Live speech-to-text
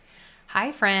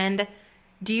Hi, friend.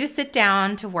 Do you sit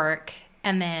down to work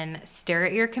and then stare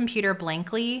at your computer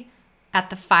blankly at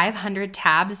the 500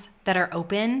 tabs that are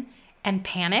open and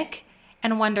panic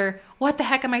and wonder, what the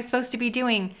heck am I supposed to be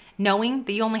doing? Knowing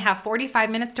that you only have 45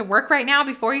 minutes to work right now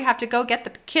before you have to go get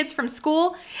the kids from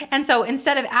school. And so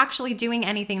instead of actually doing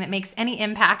anything that makes any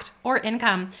impact or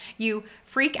income, you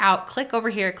freak out, click over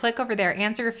here, click over there,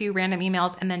 answer a few random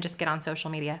emails, and then just get on social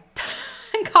media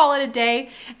and call it a day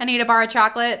and eat a bar of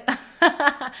chocolate.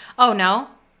 Oh, no?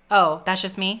 Oh, that's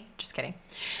just me? Just kidding.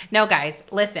 No, guys,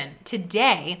 listen.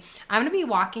 Today, I'm going to be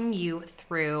walking you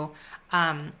through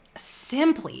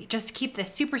simply, just to keep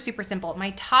this super, super simple, my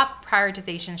top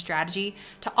prioritization strategy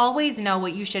to always know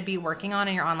what you should be working on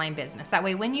in your online business. That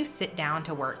way, when you sit down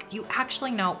to work, you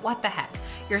actually know what the heck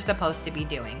you're supposed to be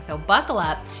doing. So buckle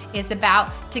up. It's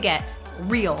about to get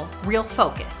real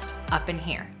focused up in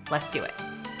here. Let's do it.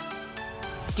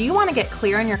 Do you want to get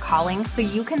clear on your calling so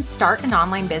you can start an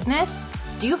online business?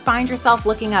 Do you find yourself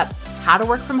looking up how to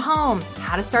work from home,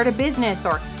 how to start a business,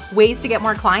 or ways to get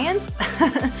more clients?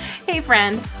 Hey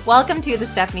friend, welcome to the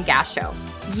Stephanie Gass Show.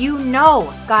 You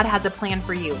know God has a plan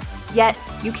for you, yet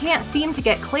you can't seem to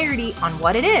get clarity on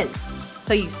what it is.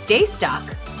 So you stay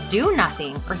stuck, do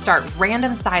nothing, or start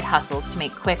random side hustles to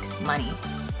make quick money.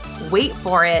 Wait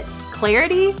for it.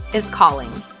 Clarity is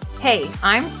calling. Hey,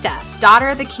 I'm Steph, daughter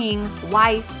of the king,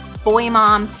 wife, boy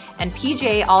mom, and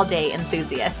PJ all day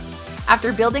enthusiast.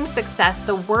 After building success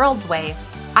the world's way,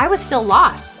 I was still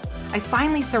lost. I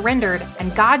finally surrendered,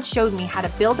 and God showed me how to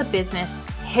build a business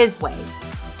His way.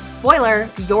 Spoiler,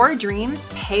 your dreams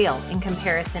pale in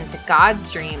comparison to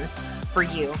God's dreams for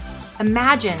you.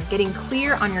 Imagine getting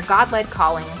clear on your God-led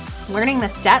calling, learning the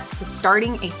steps to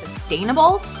starting a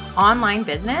sustainable online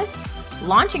business,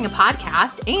 launching a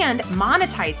podcast, and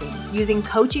monetizing using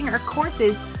coaching or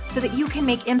courses so that you can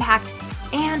make impact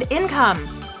and income.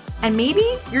 And maybe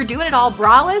you're doing it all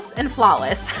braless and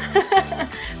flawless.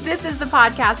 This is the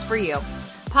podcast for you.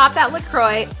 Pop that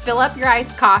LaCroix, fill up your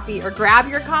iced coffee, or grab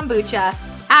your kombucha.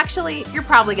 Actually, you're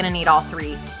probably going to need all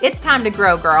three. It's time to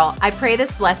grow, girl. I pray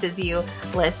this blesses you.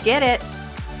 Let's get it.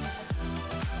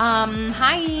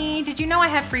 Hi. Did you know I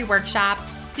have free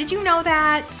workshops? Did you know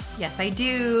that? Yes, I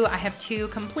do. I have 2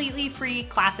 completely free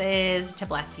classes to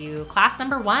bless you. Class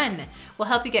number 1 will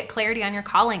help you get clarity on your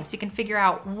calling so you can figure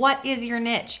out what is your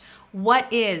niche.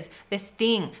 What is this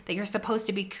thing that you're supposed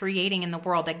to be creating in the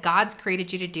world that God's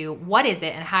created you to do? What is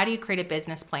it, and how do you create a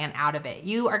business plan out of it?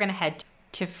 You are going to head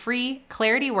to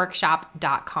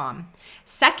freeclarityworkshop.com.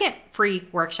 Second free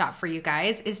workshop for you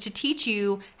guys is to teach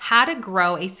you how to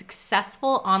grow a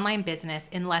successful online business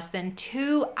in less than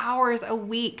 2 hours a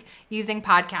week using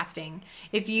podcasting.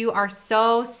 If you are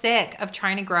so sick of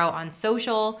trying to grow on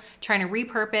social, trying to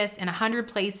repurpose in 100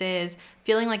 places,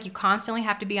 feeling like you constantly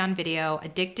have to be on video,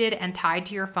 addicted and tied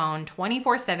to your phone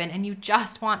 24/7, and you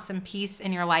just want some peace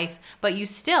in your life, but you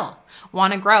still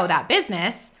want to grow that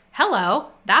business, hello,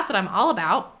 that's what I'm all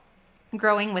about.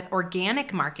 Growing with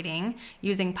organic marketing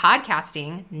using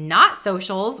podcasting, not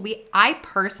socials. I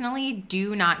personally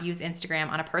do not use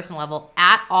Instagram on a personal level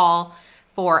at all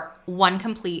for one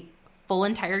complete full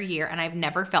entire year, and I've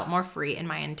never felt more free in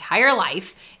my entire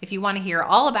life. If you want to hear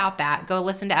all about that, go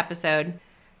listen to episode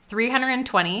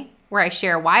 320, where I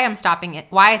share why I stopped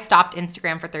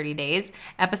Instagram for 30 days,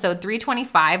 episode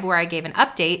 325, where I gave an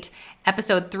update,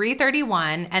 episode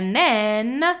 331, and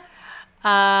then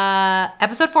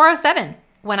episode 407,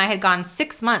 when I had gone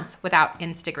 6 months without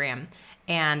Instagram.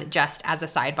 And just as a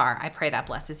sidebar, I pray that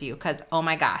blesses you, because oh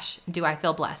my gosh, do I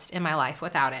feel blessed in my life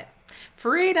without it.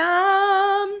 Freedom.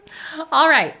 All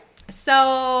right.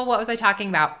 So what was I talking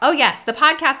about? Oh yes, the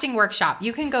podcasting workshop.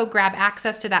 You can go grab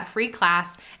access to that free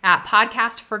class at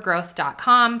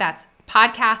podcastforgrowth.com. That's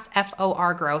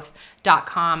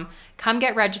podcastforgrowth.com. Come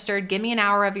get registered. Give me an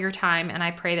hour of your time, and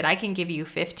I pray that I can give you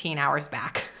 15 hours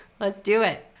back. Let's do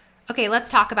it. Okay, let's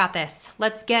talk about this.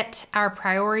 Let's get our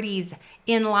priorities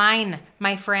in line,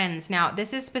 my friends. Now,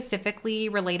 this is specifically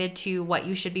related to what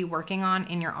you should be working on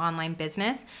in your online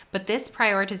business, but this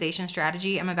prioritization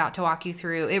strategy I'm about to walk you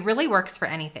through, it really works for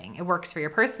anything. It works for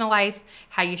your personal life,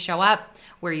 how you show up,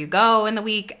 where you go in the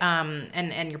week,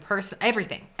 and your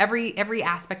everything, every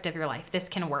aspect of your life. This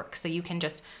can work. So you can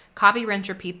just copy, rinse,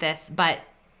 repeat this, but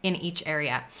in each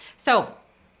area. So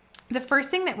the first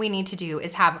thing that we need to do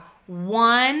is have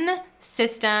one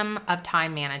system of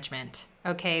time management.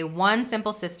 Okay, one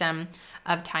simple system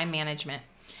of time management.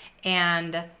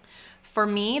 And For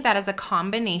me, that is a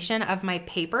combination of my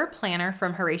paper planner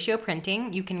from Horatio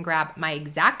Printing. You can grab my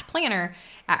exact planner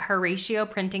at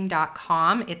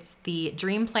horatioprinting.com. It's the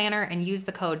Dream Planner, and use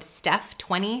the code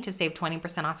STEPH20 to save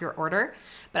 20% off your order.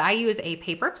 But I use a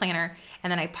paper planner,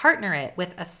 and then I partner it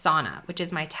with Asana, which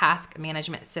is my task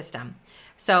management system.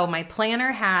 So my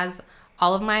planner has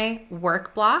all of my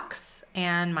work blocks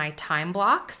and my time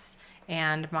blocks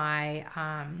and my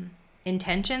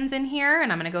intentions in here,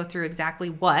 and I'm going to go through exactly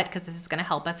what, because this is going to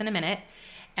help us in a minute.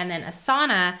 And then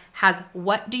Asana has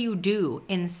what do you do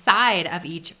inside of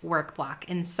each work block,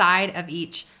 inside of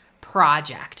each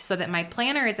project, so that my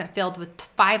planner isn't filled with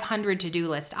 500 to-do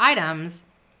list items.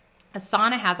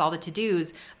 Asana has all the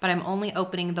to-dos, but I'm only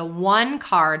opening the one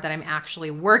card that I'm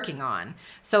actually working on.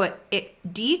 So it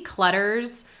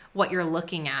declutters what you're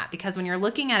looking at, because when you're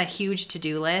looking at a huge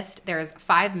to-do list, there's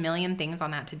 5 million things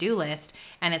on that to-do list,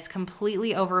 and it's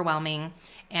completely overwhelming,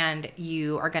 and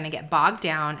you are going to get bogged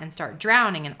down and start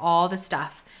drowning in all the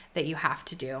stuff that you have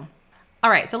to do.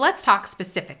 All right, so let's talk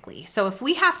specifically. So if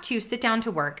we have to sit down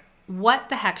to work, what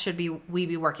the heck should we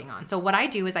be working on? So what I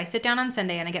do is I sit down on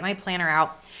Sunday and I get my planner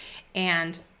out,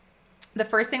 and the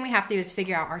first thing we have to do is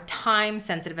figure out our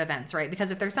time-sensitive events, right?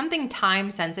 Because if there's something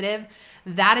time-sensitive,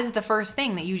 that is the first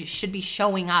thing that you should be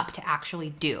showing up to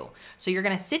actually do. So you're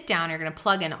going to sit down, you're going to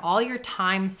plug in all your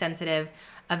time-sensitive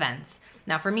events.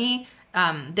 Now for me,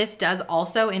 this does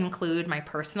also include my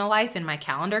personal life in my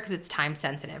calendar, because it's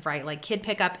time-sensitive, right? Like kid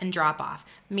pickup and drop-off,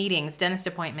 meetings, dentist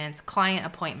appointments, client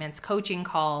appointments, coaching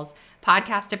calls,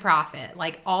 podcast to profit,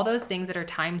 like all those things that are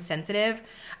time-sensitive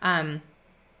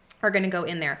are going to go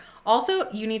in there. Also,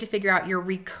 you need to figure out your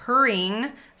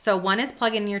recurring. So one is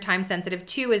plug in your time sensitive.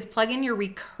 2 is plug in your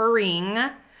recurring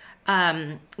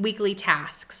weekly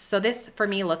tasks. So this for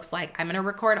me looks like I'm going to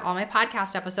record all my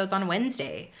podcast episodes on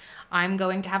Wednesday. I'm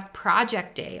going to have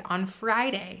project day on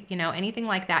Friday. Anything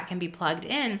like that can be plugged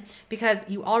in, because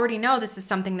you already know this is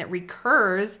something that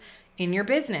recurs in your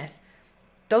business.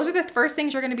 Those are the first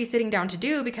things you're going to be sitting down to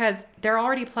do, because they're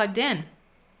already plugged in.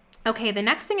 Okay, the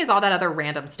next thing is all that other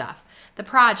random stuff. The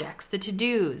projects, the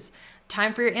to-dos,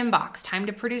 time for your inbox, time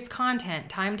to produce content,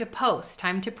 time to post,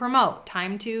 time to promote,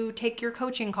 time to take your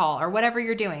coaching call, or whatever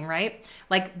you're doing, right?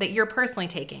 Like that you're personally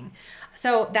taking.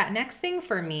 So that next thing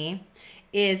for me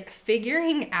is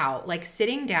figuring out, like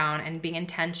sitting down and being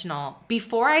intentional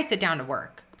before I sit down to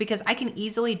work, because I can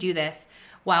easily do this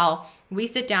while we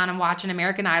sit down and watch an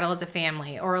American Idol as a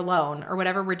family, or alone, or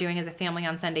whatever we're doing as a family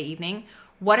on Sunday evening.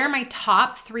 What are my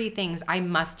top 3 things I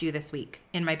must do this week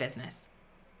in my business?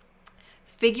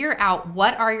 Figure out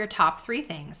what are your top 3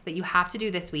 things that you have to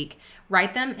do this week.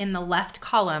 Write them in the left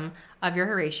column of your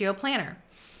Horatio planner.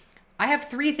 I have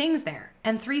 3 things there,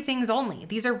 and 3 things only.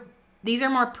 These are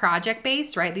more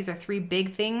project-based, right? These are 3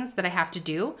 big things that I have to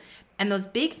do, and those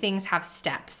big things have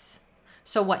steps.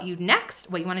 So what you want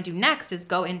to do next is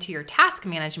go into your task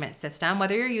management system,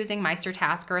 whether you're using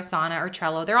MeisterTask or Asana or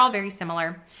Trello. They're all very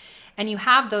similar. And you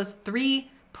have those 3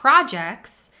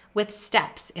 projects with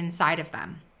steps inside of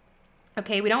them.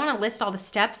 Okay, we don't want to list all the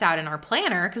steps out in our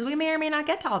planner, because we may or may not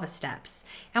get to all the steps.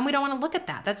 And we don't want to look at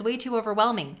that. That's way too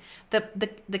overwhelming.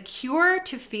 The cure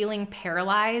to feeling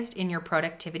paralyzed in your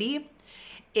productivity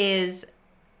is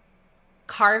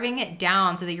carving it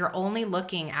down so that you're only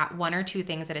looking at 1 or 2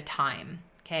 things at a time.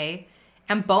 Okay.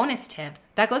 And bonus tip,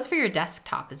 that goes for your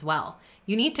desktop as well.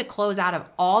 You need to close out of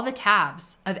all the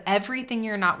tabs of everything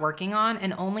you're not working on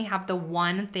and only have the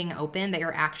one thing open that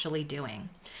you're actually doing.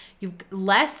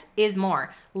 Less is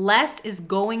more. Less is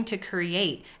going to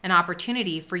create an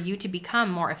opportunity for you to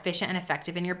become more efficient and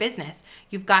effective in your business.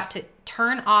 You've got to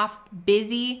turn off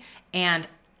busy and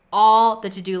all the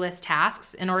to-do list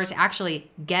tasks in order to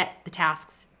actually get the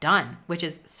tasks done, which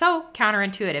is so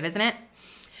counterintuitive, isn't it?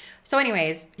 So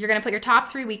anyways, you're going to put your top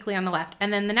 3 weekly on the left.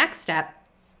 And then the next step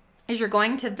is you're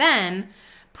going to then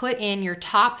put in your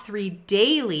top 3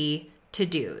 daily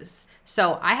to-dos.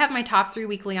 So I have my top 3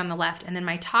 weekly on the left, and then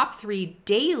my top 3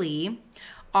 daily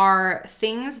are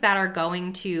things that are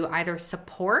going to either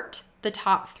support the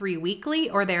top 3 weekly,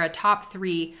 or they're a top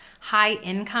 3 high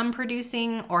income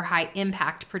producing or high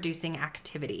impact producing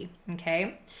activity.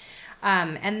 Okay.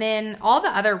 And then all the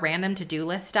other random to-do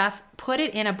list stuff, put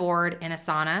it in a board in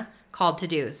Asana called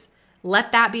to-dos.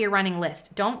 Let that be a running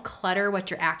list. Don't clutter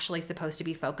what you're actually supposed to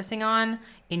be focusing on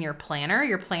in your planner.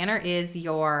 Your planner is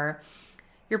your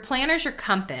planner's your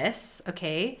compass,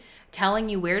 okay? Telling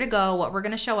you where to go, what we're going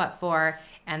to show up for.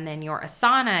 And then your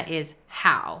Asana is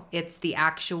how. It's the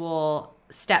actual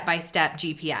step-by-step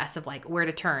GPS of like where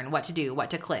to turn, what to do, what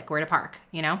to click, where to park,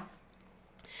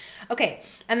 Okay,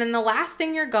 and then the last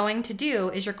thing you're going to do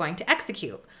is you're going to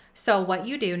execute. So what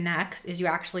you do next is you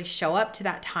actually show up to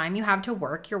that time you have to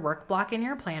work, your work block in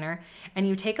your planner, and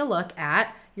you take a look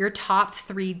at your top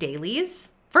 3 dailies.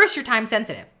 First, you're time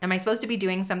sensitive. Am I supposed to be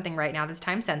doing something right now that's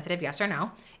time sensitive? Yes or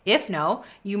no? If no,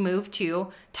 you move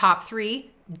to top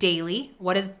 3 daily.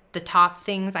 What is the top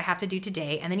things I have to do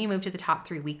today? And then you move to the top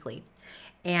 3 weekly.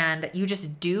 And you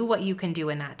just do what you can do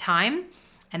in that time.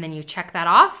 And then you check that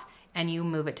off and you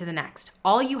move it to the next.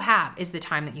 All you have is the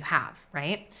time that you have,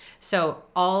 right? So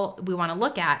all we want to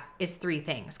look at is 3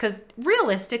 things. Because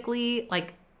realistically,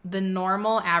 like the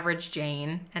normal average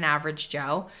Jane and average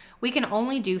Joe, we can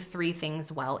only do 3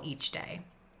 things well each day.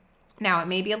 Now, it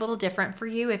may be a little different for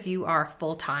you if you are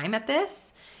full-time at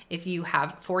this. If you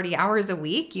have 40 hours a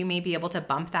week, you may be able to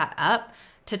bump that up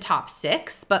to top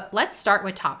 6, but let's start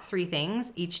with top 3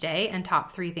 things each day and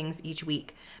top 3 things each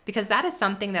week, because that is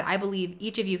something that I believe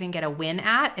each of you can get a win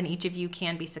at and each of you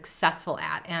can be successful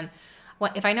at. And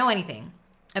if I know anything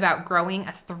about growing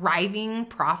a thriving,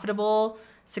 profitable,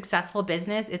 successful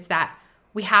business, it's that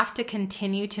we have to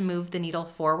continue to move the needle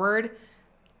forward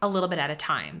a little bit at a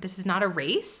time. This is not a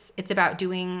race. It's about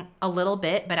doing a little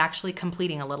bit, but actually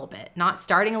completing a little bit, not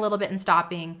starting a little bit and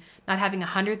stopping, not having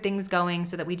 100 things going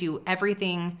so that we do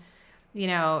everything,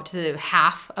 to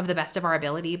half of the best of our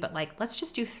ability, but like, let's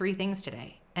just do 3 things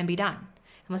today and be done.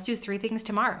 And let's do 3 things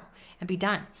tomorrow and be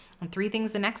done. And 3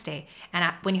 things the next day.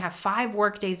 And when you have 5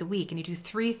 work days a week and you do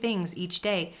 3 things each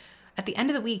day, at the end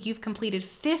of the week, you've completed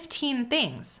 15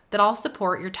 things that all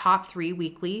support your top 3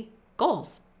 weekly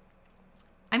goals.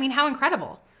 I mean, how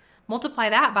incredible. Multiply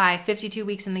that by 52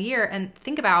 weeks in the year and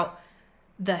think about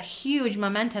the huge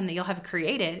momentum that you'll have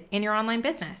created in your online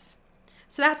business.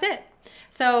 So that's it.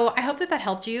 So I hope that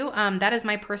helped you. That is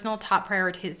my personal top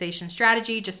prioritization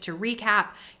strategy. Just to recap,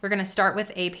 you're going to start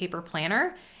with a paper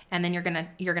planner, and then you're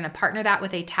going to partner that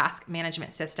with a task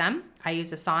management system. I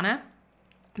use Asana.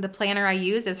 The planner I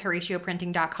use is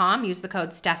HoratioPrinting.com. Use the code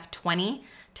STEPH20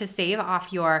 to save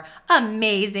off your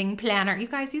amazing planner. You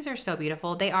guys, these are so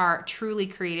beautiful. They are truly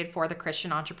created for the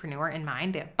Christian entrepreneur in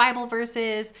mind. They have Bible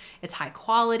verses. It's high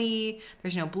quality.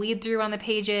 There's no bleed through on the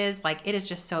pages. Like, it is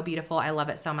just so beautiful. I love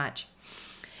it so much.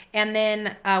 And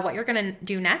then what you're going to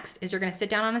do next is you're going to sit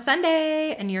down on a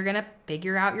Sunday and you're going to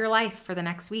figure out your life for the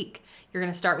next week. You're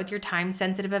going to start with your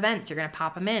time-sensitive events. You're going to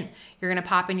pop them in. You're going to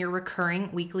pop in your recurring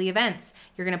weekly events.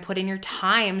 You're going to put in your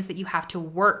times that you have to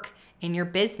work in your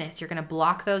business. You're going to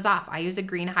block those off. I use a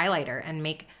green highlighter and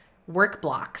make work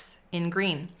blocks in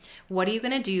green. What are you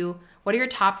going to do? What are your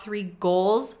top 3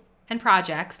 goals and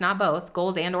projects? Not both,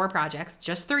 goals and or projects,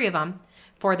 just 3 of them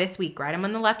for this week. Write them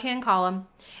in the left-hand column.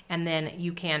 And then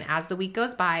you can, as the week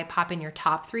goes by, pop in your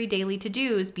top 3 daily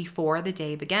to-dos before the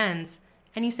day begins,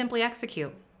 and you simply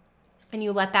execute. And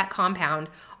you let that compound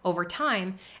over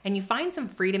time, and you find some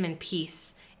freedom and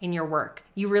peace in your work.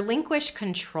 You relinquish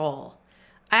control.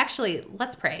 Actually,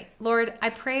 let's pray. Lord, I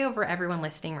pray over everyone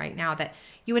listening right now that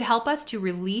you would help us to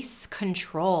release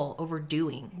control over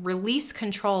doing, release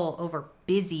control over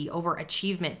busy, over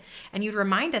achievement. And you'd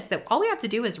remind us that all we have to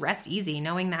do is rest easy,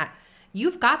 knowing that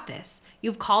you've got this.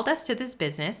 You've called us to this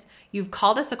business. You've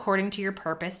called us according to your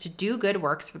purpose to do good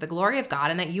works for the glory of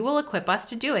God, and that you will equip us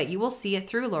to do it. You will see it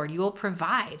through, Lord. You will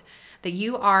provide, that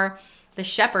you are the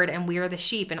shepherd and we are the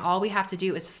sheep, and all we have to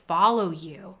do is follow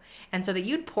you. And so that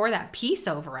you'd pour that peace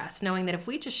over us, knowing that if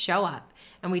we just show up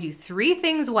and we do 3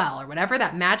 things well, or whatever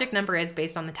that magic number is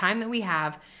based on the time that we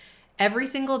have every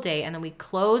single day, and then we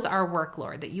close our work,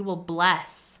 Lord, that you will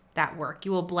bless that work.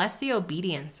 You will bless the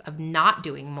obedience of not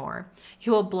doing more.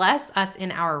 You will bless us in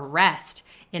our rest,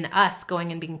 in us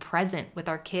going and being present with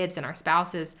our kids and our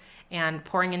spouses and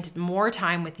pouring into more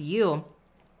time with you,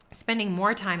 spending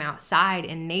more time outside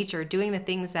in nature, doing the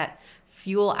things that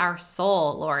fuel our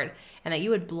soul, Lord, and that you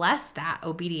would bless that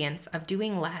obedience of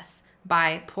doing less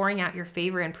by pouring out your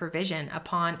favor and provision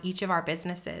upon each of our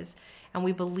businesses. And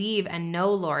we believe and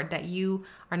know, Lord, that you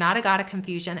are not a God of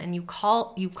confusion, and you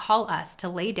call us to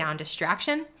lay down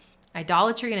distraction,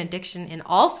 idolatry, and addiction in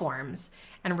all forms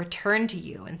and return to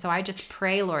you. And so I just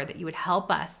pray, Lord, that you would help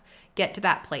us get to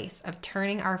that place of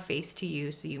turning our face to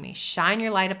you so you may shine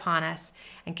your light upon us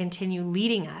and continue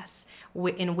leading us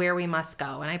in where we must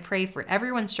go. And I pray for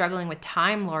everyone struggling with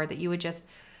time, Lord, that you would just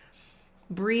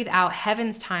breathe out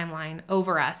heaven's timeline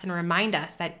over us and remind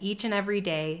us that each and every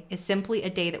day is simply a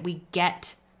day that we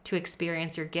get to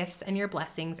experience your gifts and your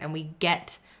blessings, and we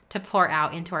get to pour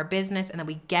out into our business, and that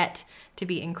we get to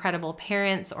be incredible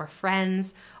parents or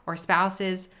friends or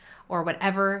spouses or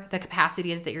whatever the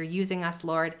capacity is that you're using us,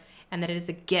 Lord, and that it is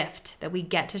a gift that we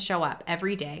get to show up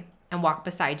every day and walk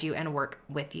beside you and work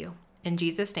with you. In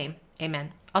Jesus' name,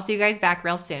 Amen. I'll see you guys back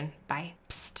real soon. Bye.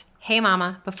 Psst. Hey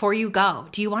mama, before you go,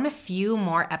 do you want a few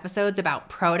more episodes about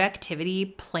productivity,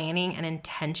 planning, and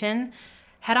intention?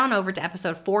 Head on over to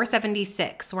episode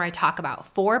 476, where I talk about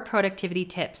 4 productivity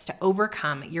tips to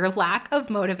overcome your lack of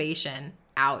motivation.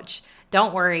 Ouch.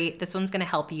 Don't worry, this one's going to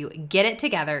help you get it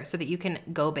together so that you can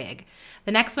go big.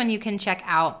 The next one you can check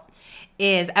out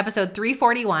is episode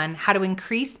 341, how to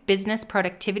increase business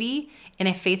productivity in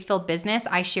a faith-filled business.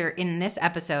 I share in this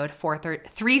episode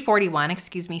 341,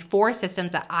 4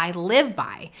 systems that I live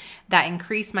by that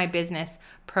increase my business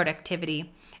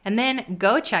productivity. And then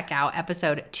go check out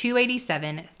episode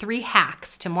 287, 3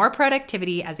 hacks to more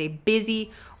productivity as a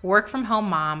busy work-from-home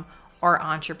mom or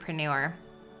entrepreneur.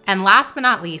 And last but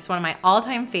not least, one of my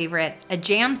all-time favorites, a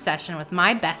jam session with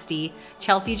my bestie,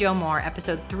 Chelsea Jo Moore,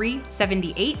 episode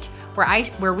 378,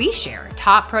 where we share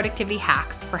top productivity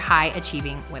hacks for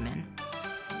high-achieving women.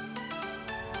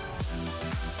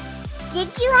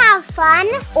 Did you have fun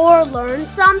or learn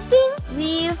something?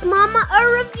 Leave Mama a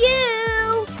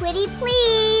review. Pretty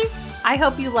please. I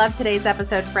hope you loved today's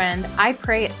episode, friend. I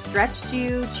pray it stretched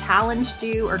you, challenged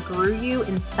you, or grew you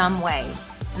in some way,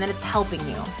 and that it's helping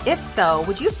you. If so,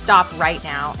 would you stop right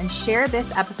now and share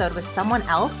this episode with someone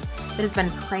else that has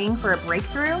been praying for a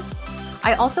breakthrough?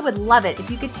 I also would love it if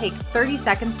you could take 30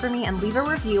 seconds for me and leave a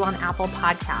review on Apple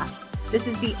Podcasts. This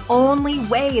is the only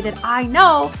way that I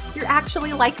know you're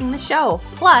actually liking the show.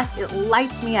 Plus, it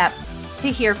lights me up to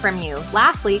hear from you.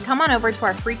 Lastly, come on over to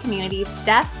our free community,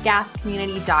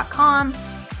 stephgasscommunity.com,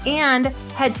 and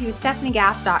head to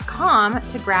stephaniegass.com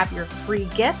to grab your free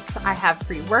gifts. I have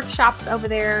free workshops over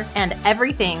there and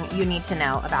everything you need to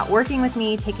know about working with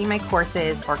me, taking my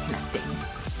courses, or connecting.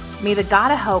 May the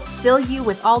God of hope fill you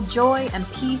with all joy and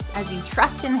peace as you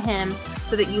trust in Him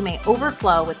so that you may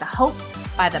overflow with the hope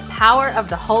by the power of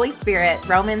the Holy Spirit.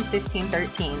 Romans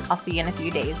 15:13. I'll see you in a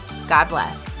few days. God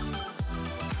bless.